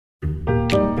Hi,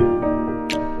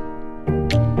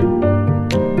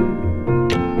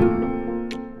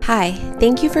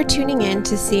 thank you for tuning in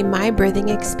to see my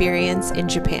birthing experience in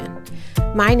Japan.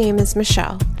 My name is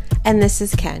Michele, and this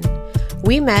is Ken.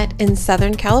 We met in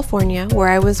Southern California, where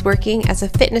I was working as a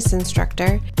fitness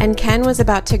instructor, and Ken was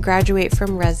about to graduate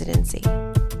from residency.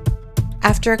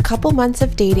 After a couple months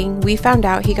of dating, we found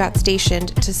out he got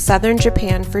stationed to southern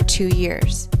Japan for 2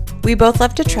 years. We both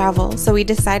love to travel, so we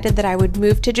decided that I would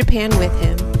move to Japan with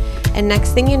him, and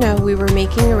next thing you know, we were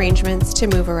making arrangements to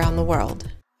move around the world.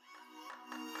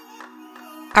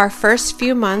 Our first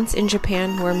few months in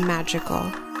Japan were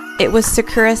magical. It was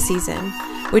Sakura season,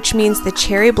 which means the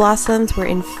cherry blossoms were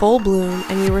in full bloom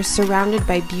and we were surrounded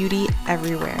by beauty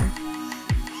everywhere.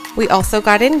 We also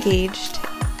got engaged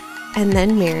and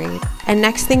then married. And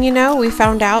next thing you know, we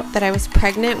found out that I was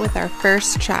pregnant with our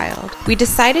first child. We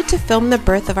decided to film the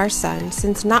birth of our son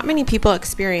since not many people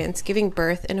experience giving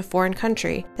birth in a foreign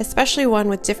country, especially one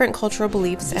with different cultural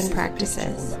beliefs and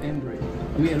practices.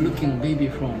 We are looking baby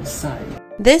from side.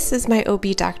 This is my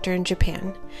OB doctor in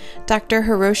Japan, Dr.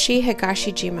 Hiroshi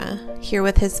Higashijima, here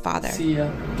with his father. See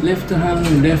left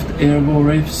hand, left elbow,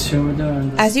 left shoulder.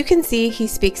 As you can see, he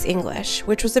speaks English,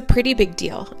 which was a pretty big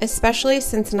deal, especially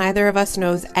since neither of us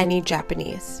knows any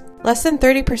Japanese. Less than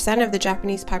 30% of the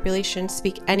Japanese population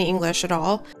speak any English at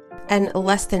all, and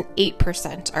less than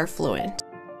 8% are fluent.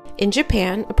 In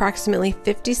Japan, approximately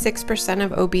 56%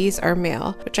 of OBs are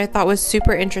male, which I thought was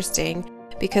super interesting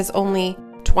because only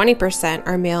 20%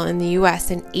 are male in the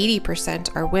US and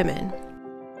 80% are women.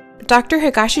 Dr.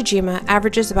 Higashijima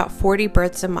averages about 40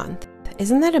 births a month.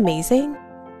 Isn't that amazing?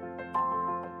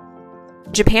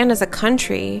 Japan as a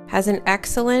country has an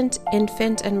excellent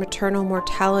infant and maternal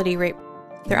mortality rate.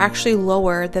 They're actually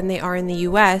lower than they are in the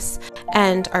US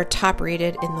and are top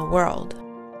rated in the world.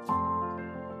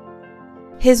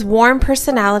 His warm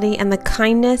personality and the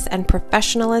kindness and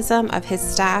professionalism of his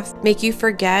staff make you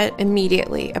forget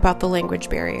immediately about the language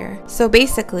barrier. So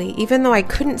basically, even though I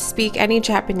couldn't speak any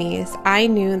Japanese, I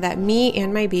knew that me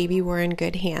and my baby were in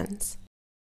good hands.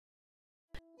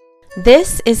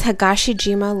 This is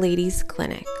Higashijima Ladies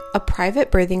Clinic, a private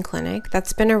birthing clinic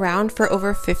that's been around for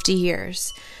over 50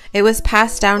 years. It was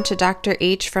passed down to Dr.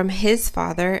 H from his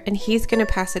father, and he's going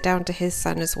to pass it down to his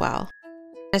son as well.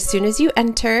 As soon as you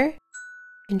enter,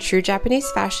 in true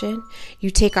Japanese fashion, you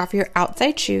take off your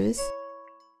outside shoes,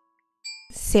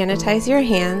 sanitize your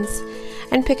hands,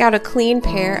 and pick out a clean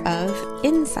pair of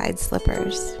inside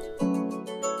slippers.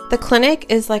 The clinic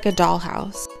is like a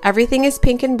dollhouse. Everything is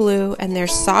pink and blue, and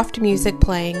there's soft music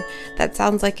playing that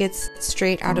sounds like it's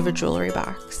straight out of a jewelry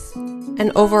box.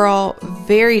 An overall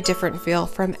very different feel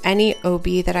from any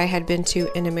OB that I had been to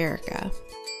in America.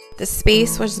 The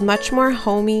space was much more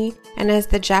homey and, as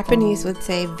the Japanese would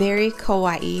say, very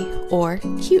kawaii or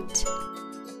cute.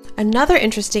 Another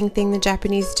interesting thing the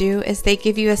Japanese do is they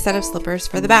give you a set of slippers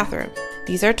for the bathroom.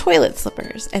 These are toilet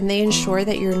slippers, and they ensure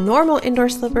that your normal indoor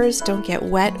slippers don't get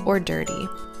wet or dirty.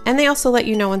 And they also let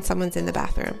you know when someone's in the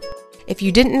bathroom. If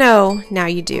you didn't know, now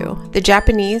you do. The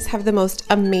Japanese have the most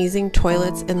amazing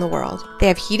toilets in the world. They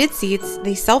have heated seats,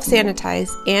 they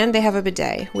self-sanitize, and they have a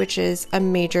bidet, which is a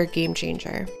major game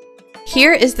changer.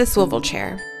 Here is the swivel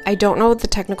chair. I don't know what the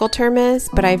technical term is,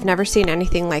 but I've never seen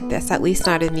anything like this, at least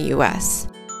not in the US.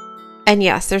 And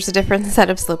yes, there's a different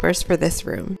set of slippers for this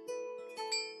room.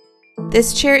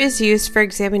 This chair is used for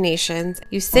examinations.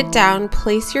 You sit down,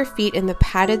 place your feet in the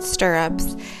padded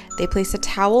stirrups, they place a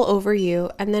towel over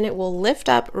you, and then it will lift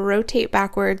up, rotate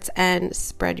backwards, and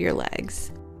spread your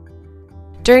legs.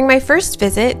 During my first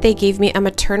visit, they gave me a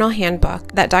maternal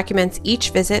handbook that documents each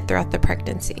visit throughout the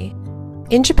pregnancy.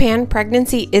 In Japan,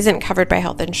 pregnancy isn't covered by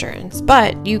health insurance,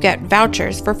 but you get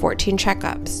vouchers for 14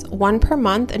 checkups, one per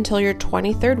month until your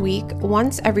 23rd week,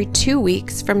 once every 2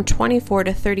 weeks from 24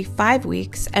 to 35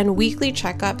 weeks, and weekly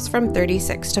checkups from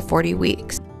 36 to 40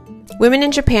 weeks. Women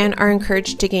in Japan are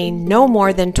encouraged to gain no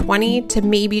more than 20 to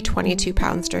maybe 22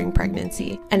 pounds during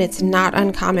pregnancy, and it's not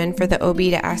uncommon for the OB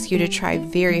to ask you to try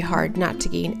very hard not to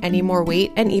gain any more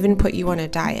weight and even put you on a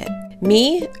diet.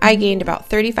 Me, I gained about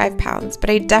 35 pounds,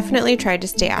 but I definitely tried to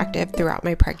stay active throughout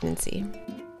my pregnancy.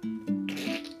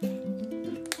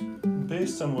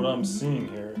 Based on what I'm seeing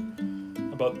here,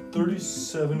 about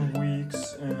 37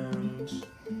 weeks and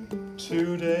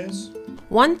 2 days.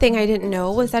 One thing I didn't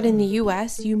know was that in the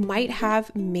US, you might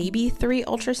have maybe 3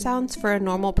 ultrasounds for a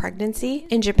normal pregnancy.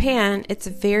 In Japan, it's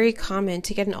very common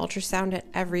to get an ultrasound at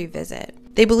every visit.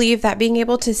 They believe that being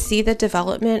able to see the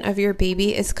development of your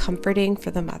baby is comforting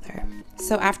for the mother.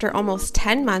 So after almost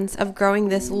 10 months of growing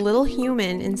this little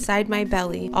human inside my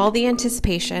belly, all the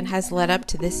anticipation has led up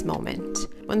to this moment,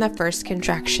 when the first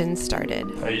contractions started.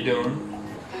 How you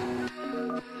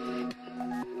doing?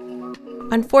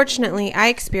 Unfortunately, I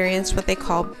experienced what they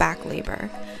call back labor.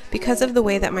 Because of the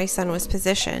way that my son was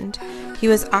positioned, he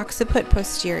was occiput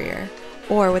posterior,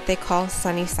 or what they call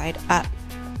sunny side up.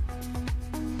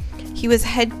 He was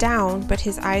head down, but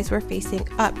his eyes were facing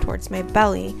up towards my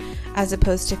belly, as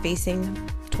opposed to facing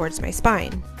towards my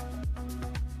spine.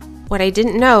 What I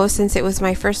didn't know, since it was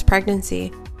my first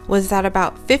pregnancy, was that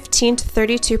about 15 to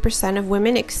 32% of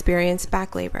women experience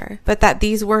back labor, but that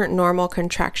these weren't normal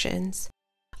contractions.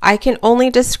 I can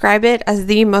only describe it as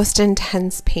the most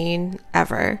intense pain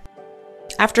ever.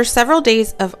 After several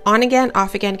days of on-again,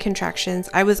 off-again contractions,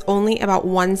 I was only about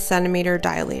 1 centimeter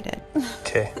dilated.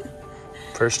 Okay.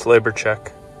 First labor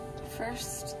check.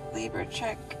 First labor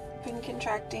check. Been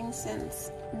contracting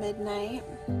since midnight.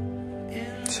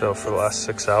 So for the last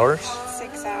 6 hours?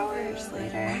 6 hours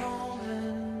later.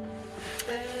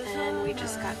 And we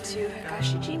just got to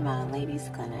Higashijima Ladies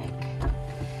Clinic.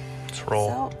 Let's roll.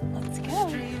 So, let's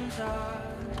go.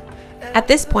 At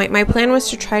this point, my plan was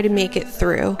to try to make it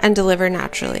through and deliver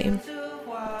naturally.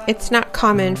 It's not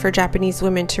common for Japanese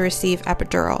women to receive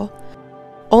epidural.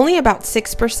 Only about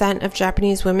 6% of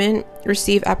Japanese women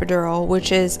receive epidural,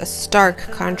 which is a stark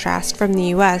contrast from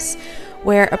the US,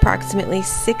 where approximately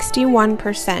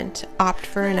 61% opt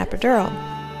for an epidural.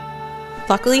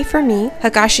 Luckily for me,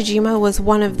 Higashijima was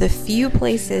one of the few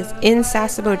places in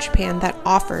Sasebo, Japan that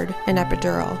offered an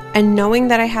epidural, and knowing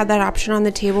that I had that option on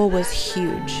the table was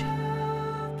huge.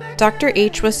 Dr.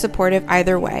 H was supportive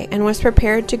either way and was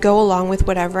prepared to go along with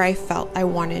whatever I felt I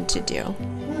wanted to do.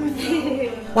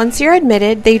 Once you're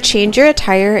admitted, they change your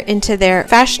attire into their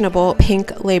fashionable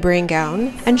pink laboring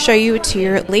gown and show you to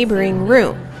your laboring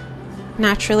room.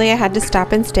 Naturally, I had to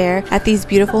stop and stare at these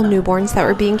beautiful newborns that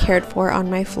were being cared for on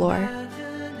my floor.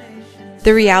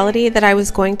 The reality that I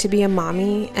was going to be a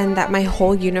mommy and that my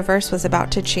whole universe was about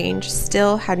to change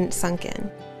still hadn't sunk in.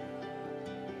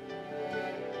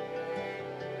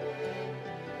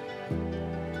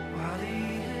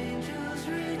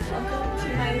 Welcome to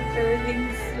my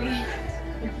birthing suite.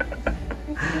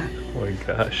 Oh my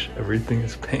gosh, everything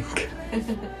is pink.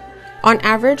 On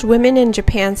average, women in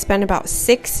Japan spend about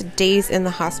 6 days in the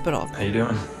hospital. How you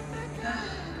doing?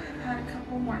 Had a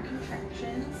couple more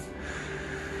contractions.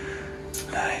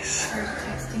 Nice. Started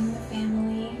texting the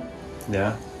family.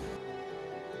 Yeah?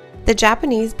 The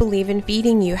Japanese believe in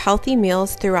feeding you healthy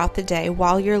meals throughout the day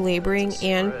while you're laboring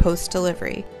and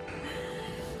post-delivery.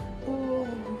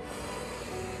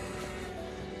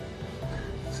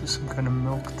 This is some kind of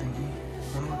milk thingy.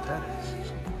 I don't know what that is.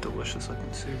 Some delicious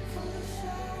looking soup.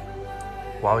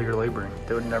 While you're laboring.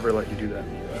 They would never let you do that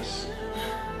in the US.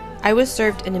 I was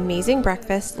served an amazing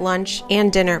breakfast, lunch,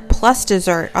 and dinner, plus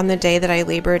dessert on the day that I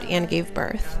labored and gave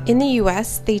birth. In the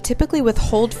US, they typically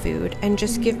withhold food and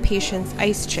just give patients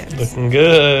ice chips. Looking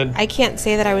good. I can't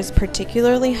say that I was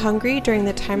particularly hungry during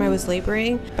the time I was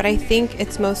laboring, but I think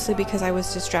it's mostly because I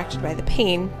was distracted by the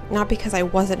pain, not because I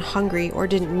wasn't hungry or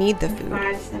didn't need the food.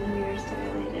 5 centimeters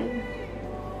dilated.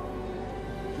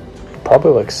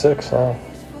 Probably like 6, huh?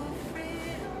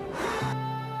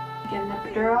 Get an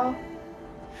epidural.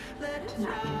 To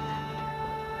not get an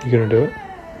epidural. You gonna do it?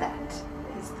 That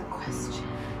is the question.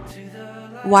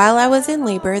 While I was in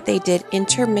labor, they did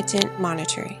intermittent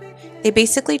monitoring. They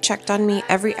basically checked on me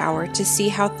every hour to see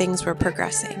how things were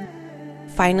progressing.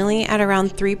 Finally, at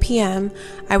around 3 p.m.,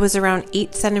 I was around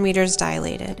 8 centimeters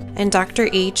dilated, and Dr.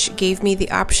 H gave me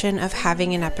the option of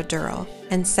having an epidural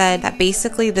and said that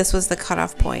basically this was the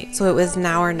cutoff point, so it was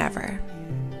now or never.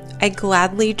 I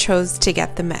gladly chose to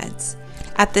get the meds.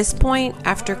 At this point,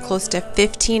 after close to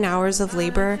 15 hours of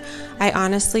labor, I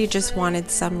honestly just wanted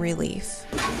some relief.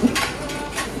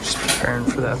 Just preparing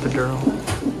for the epidural.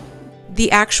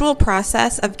 The actual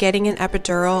process of getting an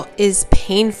epidural is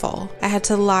painful. I had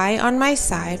to lie on my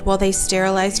side while they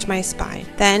sterilized my spine.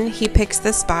 Then he picks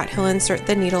the spot he'll insert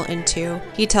the needle into.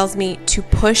 He tells me to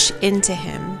push into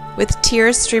him. With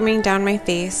tears streaming down my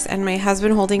face and my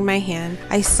husband holding my hand,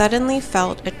 I suddenly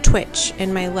felt a twitch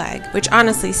in my leg, which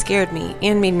honestly scared me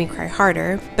and made me cry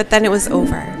harder, but then it was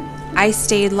over. I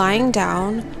stayed lying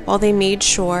down while they made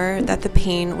sure that the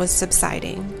pain was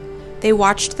subsiding. They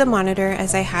watched the monitor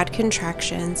as I had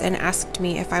contractions and asked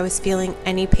me if I was feeling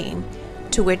any pain,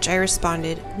 to which I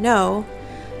responded no,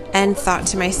 and thought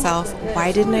to myself,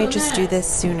 why didn't I just do this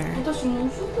sooner?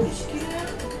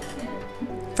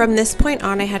 From this point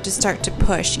on, I had to start to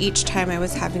push each time I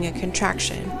was having a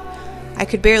contraction. I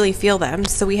could barely feel them,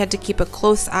 so we had to keep a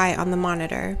close eye on the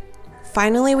monitor.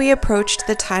 Finally, we approached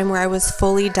the time where I was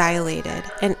fully dilated,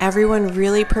 and everyone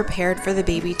really prepared for the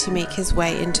baby to make his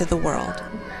way into the world.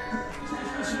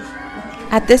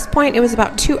 At this point, it was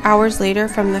about 2 hours later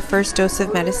from the first dose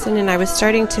of medicine, and I was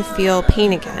starting to feel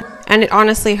pain again. And it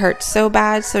honestly hurt so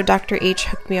bad, so Dr. H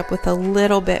hooked me up with a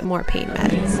little bit more pain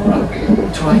meds.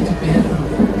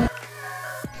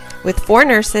 With 4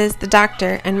 nurses, the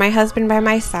doctor, and my husband by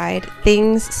my side,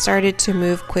 things started to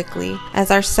move quickly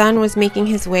as our son was making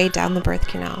his way down the birth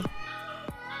canal.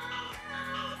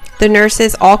 The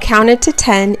nurses all counted to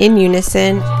 10 in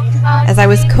unison as I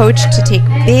was coached to take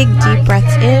big, deep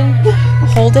breaths in,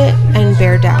 hold it, and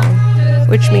bear down,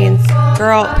 which means,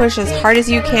 girl, push as hard as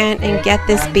you can and get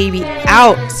this baby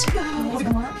out.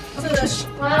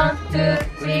 1, 2,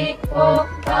 3, 4,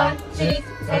 5, 6,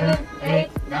 7, 8,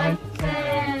 9, 10.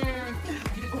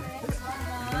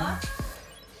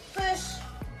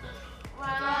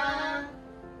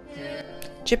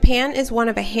 Japan is one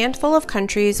of a handful of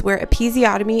countries where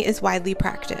episiotomy is widely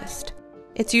practiced.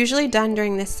 It's usually done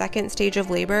during the second stage of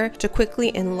labor to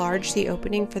quickly enlarge the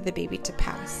opening for the baby to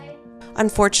pass.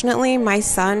 Unfortunately, my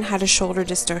son had a shoulder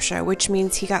dystocia, which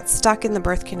means he got stuck in the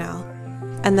birth canal,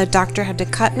 and the doctor had to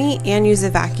cut me and use a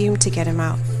vacuum to get him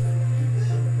out.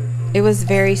 It was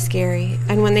very scary,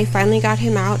 and when they finally got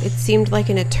him out, it seemed like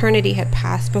an eternity had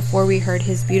passed before we heard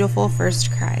his beautiful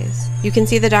first cries. You can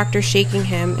see the doctor shaking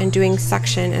him and doing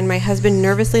suction, and my husband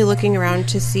nervously looking around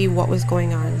to see what was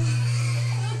going on.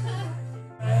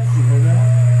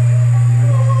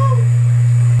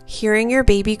 Hearing your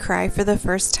baby cry for the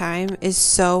first time is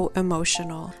so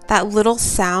emotional. That little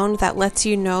sound that lets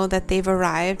you know that they've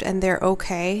arrived and they're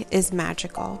okay is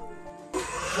magical.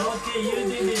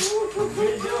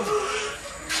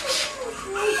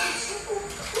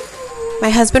 My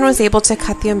husband was able to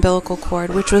cut the umbilical cord,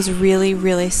 which was really,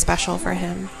 really special for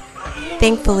him.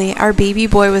 Thankfully, our baby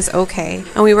boy was okay,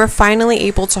 and we were finally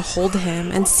able to hold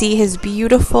him and see his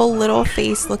beautiful little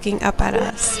face looking up at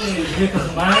us.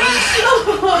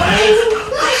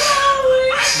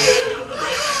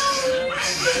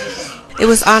 It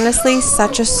was honestly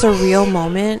such a surreal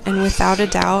moment, and without a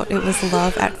doubt, it was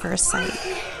love at first sight.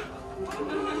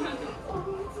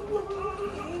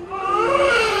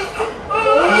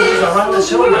 Around the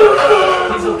shoulder.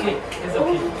 He's okay. He's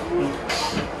okay.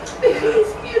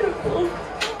 It's beautiful.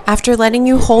 After letting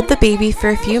you hold the baby for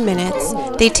a few minutes,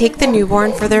 they take the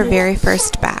newborn for their very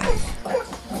first bath.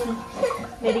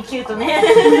 Very cute.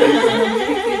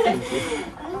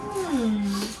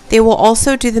 They will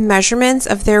also do the measurements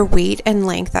of their weight and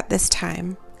length at this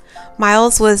time.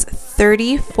 Miles was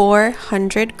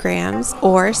 3,400 grams,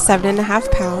 or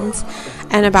 7.5 pounds,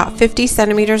 and about 50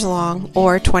 centimeters long,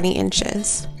 or 20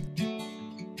 inches.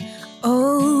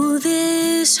 Oh,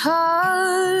 this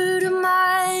heart of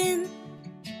mine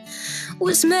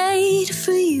was made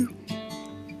for you.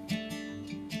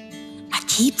 I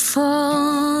keep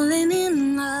falling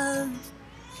in love.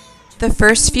 The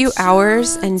first few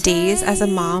hours and days as a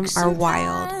mom are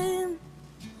wild.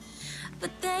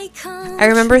 I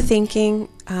remember thinking,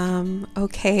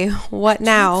 okay, what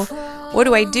now? What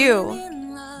do I do?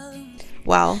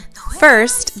 Well,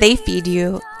 first they feed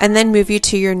you and then move you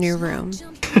to your new room.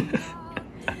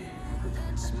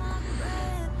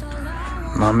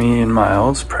 Mommy and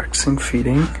Miles practicing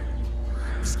feeding.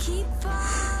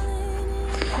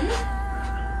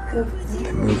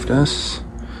 They moved us.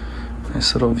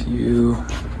 Nice little view.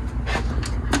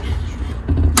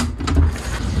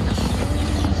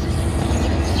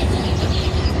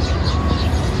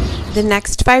 The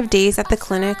next 5 days at the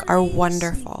clinic are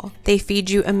wonderful. They feed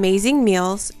you amazing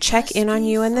meals, check in on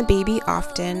you and the baby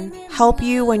often, help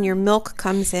you when your milk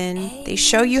comes in, they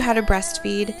show you how to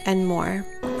breastfeed, and more.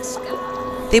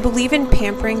 They believe in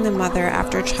pampering the mother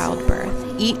after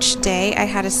childbirth. Each day I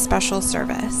had a special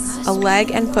service: a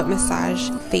leg and foot massage,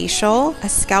 facial, a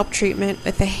scalp treatment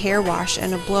with a hair wash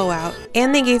and a blowout,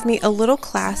 and they gave me a little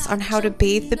class on how to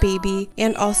bathe the baby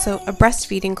and also a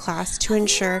breastfeeding class to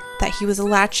ensure that he was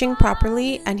latching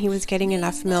properly and he was getting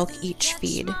enough milk each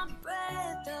feed.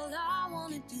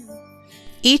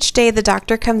 Each day the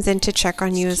doctor comes in to check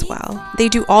on you as well. They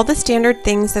do all the standard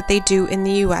things that they do in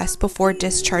the US before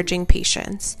discharging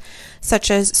patients,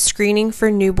 such as screening for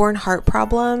newborn heart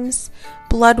problems,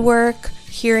 blood work,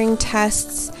 hearing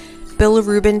tests,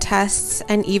 bilirubin tests,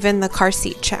 and even the car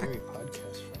seat check.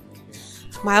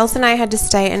 Miles and I had to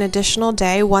stay an additional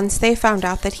day once they found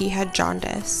out that he had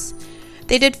jaundice.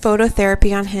 They did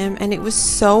phototherapy on him, and it was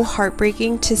so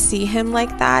heartbreaking to see him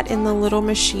like that in the little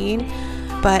machine.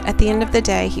 But at the end of the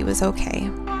day, he was okay.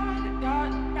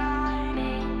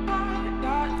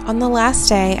 On the last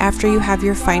day, after you have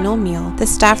your final meal, the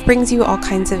staff brings you all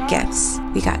kinds of gifts.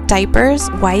 We got diapers,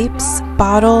 wipes,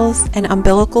 bottles, an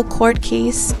umbilical cord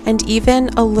case, and even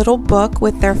a little book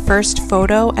with their first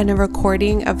photo and a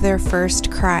recording of their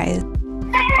first cries.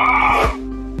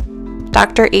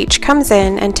 Dr. H comes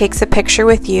in and takes a picture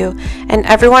with you, and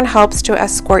everyone helps to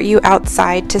escort you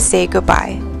outside to say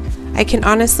goodbye. I can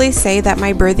honestly say that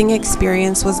my birthing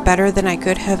experience was better than I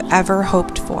could have ever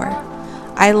hoped for.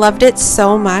 I loved it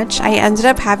so much, I ended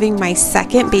up having my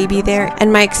second baby there,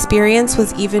 and my experience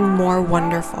was even more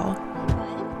wonderful.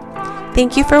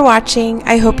 Thank you for watching.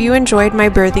 I hope you enjoyed my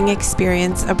birthing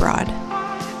experience abroad.